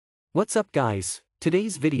What's up guys,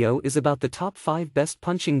 today's video is about the top 5 best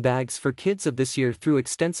punching bags for kids of this year through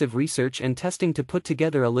extensive research and testing to put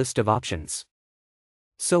together a list of options.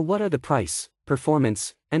 So what are the price,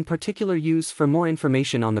 performance, and particular use? For more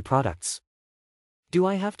information on the products, do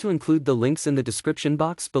I have to include the links in the description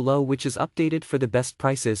box below, which is updated for the best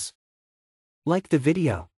prices? Like the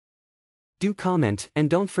video, do comment, and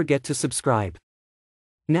don't forget to subscribe.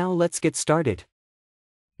 Now let's get started.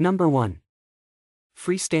 Number 1.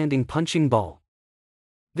 Freestanding punching ball.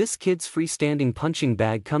 This kid's freestanding punching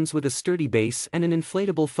bag comes with a sturdy base and an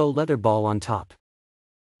inflatable faux leather ball on top.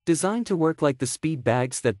 Designed to work like the speed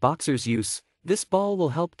bags that boxers use, this ball will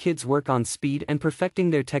help kids work on speed and perfecting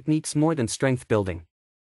their techniques more than strength building.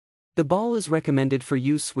 The ball is recommended for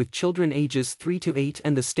use with children ages 3 to 8,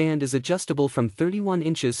 and the stand is adjustable from 31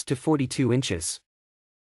 inches to 42 inches.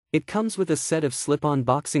 It comes with a set of slip-on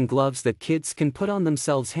boxing gloves that kids can put on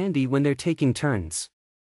themselves, handy when they're taking turns.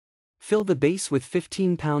 Fill the base with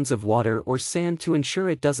 15 pounds of water or sand to ensure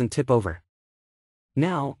it doesn't tip over.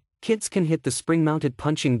 Now, kids can hit the spring-mounted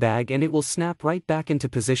punching bag and it will snap right back into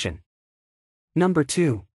position. Number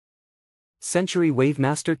 2. Century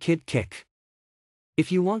Wavemaster Kid Kick.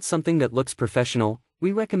 If you want something that looks professional,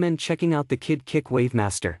 we recommend checking out the Kid Kick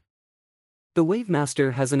Wavemaster. The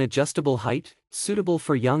Wavemaster has an adjustable height, suitable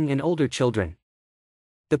for young and older children.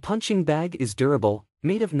 The punching bag is durable,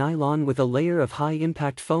 made of nylon with a layer of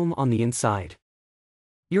high-impact foam on the inside.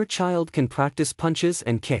 Your child can practice punches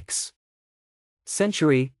and kicks.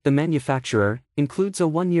 Century, the manufacturer, includes a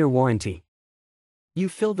 1-year warranty. You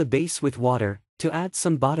fill the base with water to add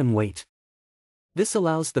some bottom weight. This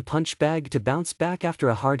allows the punch bag to bounce back after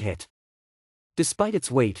a hard hit. Despite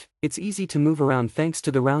its weight, it's easy to move around thanks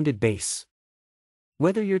to the rounded base.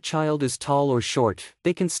 Whether your child is tall or short,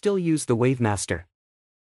 they can still use the Wavemaster.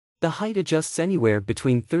 The height adjusts anywhere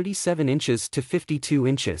between 37 inches to 52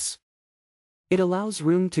 inches. It allows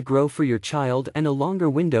room to grow for your child and a longer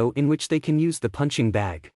window in which they can use the punching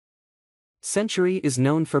bag. Century is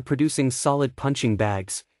known for producing solid punching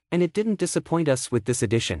bags, and it didn't disappoint us with this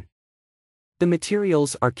edition. The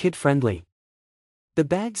materials are kid-friendly. The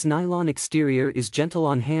bag's nylon exterior is gentle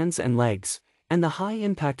on hands and legs, and the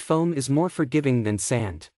high-impact foam is more forgiving than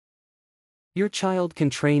sand. Your child can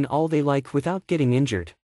train all they like without getting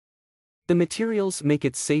injured. The materials make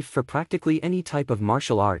it safe for practically any type of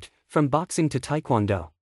martial art, from boxing to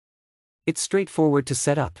taekwondo. It's straightforward to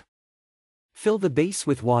set up. Fill the base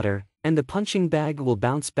with water, and the punching bag will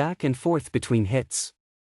bounce back and forth between hits.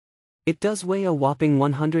 It does weigh a whopping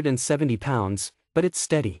 170 pounds, but it's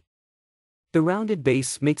steady. The rounded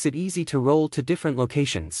base makes it easy to roll to different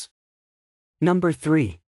locations. Number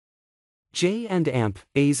 3. J&Amp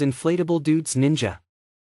A's Inflatable Dudes Ninja.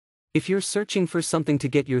 If you're searching for something to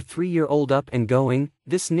get your 3-year-old up and going,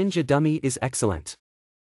 this Ninja dummy is excellent.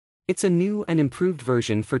 It's a new and improved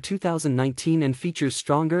version for 2019 and features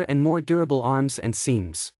stronger and more durable arms and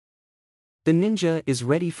seams. The Ninja is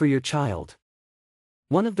ready for your child.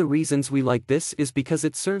 One of the reasons we like this is because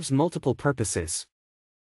it serves multiple purposes.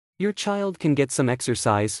 Your child can get some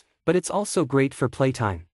exercise, but it's also great for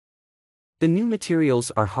playtime. The new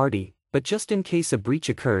materials are hardy, but just in case a breach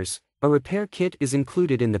occurs, a repair kit is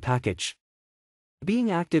included in the package. Being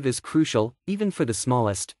active is crucial, even for the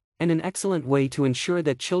smallest, and an excellent way to ensure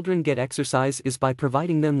that children get exercise is by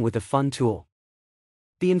providing them with a fun tool.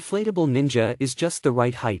 The inflatable Ninja is just the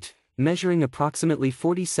right height, measuring approximately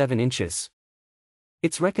 47 inches.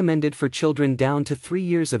 It's recommended for children down to 3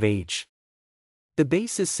 years of age. The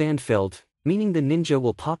base is sand-filled, meaning the Ninja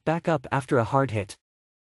will pop back up after a hard hit.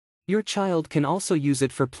 Your child can also use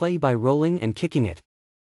it for play by rolling and kicking it.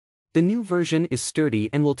 The new version is sturdy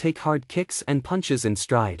and will take hard kicks and punches in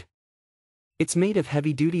stride. It's made of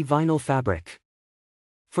heavy-duty vinyl fabric.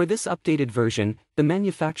 For this updated version, the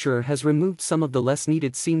manufacturer has removed some of the less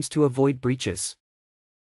needed seams to avoid breaches.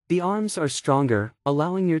 The arms are stronger,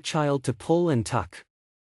 allowing your child to pull and tuck.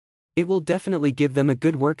 It will definitely give them a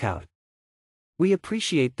good workout. We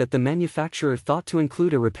appreciate that the manufacturer thought to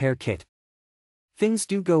include a repair kit. Things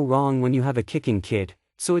do go wrong when you have a kicking kid,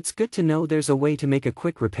 so it's good to know there's a way to make a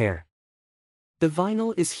quick repair. The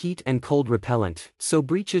vinyl is heat and cold repellent, so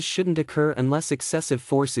breaches shouldn't occur unless excessive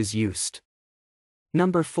force is used.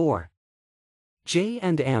 Number 4.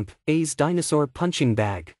 J&Amp A's Dinosaur Punching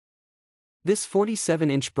Bag. This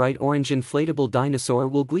 47-inch bright orange inflatable dinosaur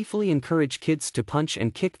will gleefully encourage kids to punch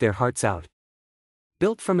and kick their hearts out.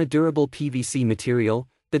 Built from a durable PVC material,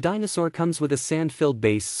 the dinosaur comes with a sand-filled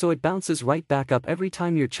base so it bounces right back up every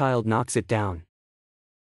time your child knocks it down.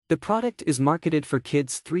 The product is marketed for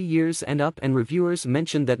kids 3 years and up, and reviewers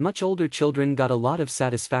mentioned that much older children got a lot of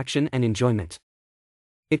satisfaction and enjoyment.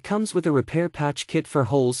 It comes with a repair patch kit for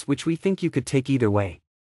holes which we think you could take either way.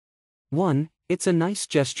 1. It's a nice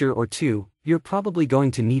gesture, or 2, you're probably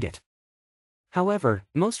going to need it. However,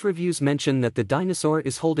 most reviews mention that the Dinosaur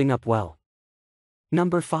is holding up well.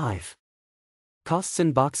 Number 5.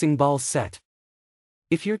 Costzon Boxing Ball Set.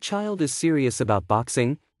 If your child is serious about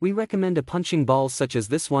boxing, we recommend a punching ball such as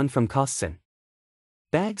this one from Costzon.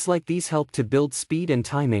 Bags like these help to build speed and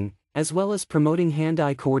timing, as well as promoting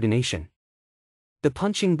hand-eye coordination. The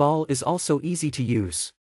punching ball is also easy to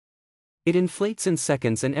use. It inflates in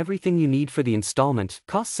seconds, and everything you need for the installment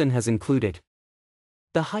Costzon has included.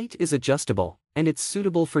 The height is adjustable, and it's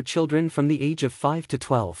suitable for children from the age of 5 to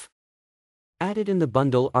 12. Added in the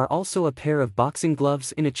bundle are also a pair of boxing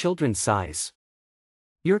gloves in a children's size.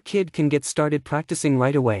 Your kid can get started practicing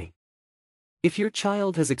right away. If your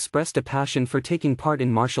child has expressed a passion for taking part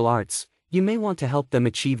in martial arts, you may want to help them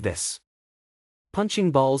achieve this.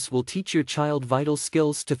 Punching balls will teach your child vital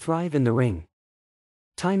skills to thrive in the ring.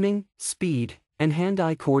 Timing, speed, and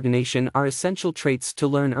hand-eye coordination are essential traits to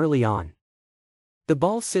learn early on. The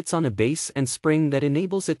ball sits on a base and spring that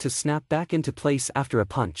enables it to snap back into place after a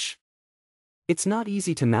punch. It's not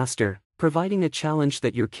easy to master, providing a challenge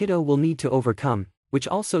that your kiddo will need to overcome, which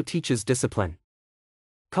also teaches discipline.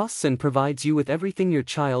 Costzon provides you with everything your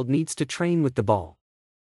child needs to train with the ball.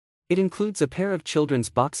 It includes a pair of children's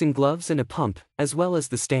boxing gloves and a pump, as well as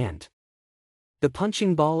the stand. The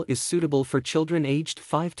punching ball is suitable for children aged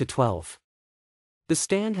 5 to 12. The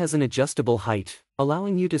stand has an adjustable height,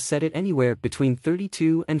 allowing you to set it anywhere between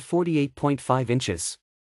 32 and 48.5 inches.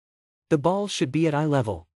 The ball should be at eye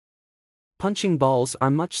level. Punching balls are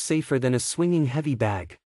much safer than a swinging heavy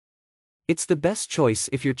bag. It's the best choice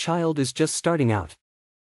if your child is just starting out.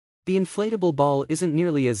 The inflatable ball isn't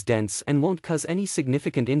nearly as dense and won't cause any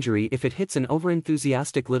significant injury if it hits an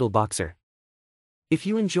overenthusiastic little boxer. If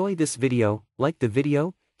you enjoy this video, like the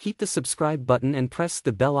video, hit the subscribe button and press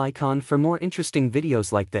the bell icon for more interesting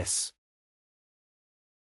videos like this.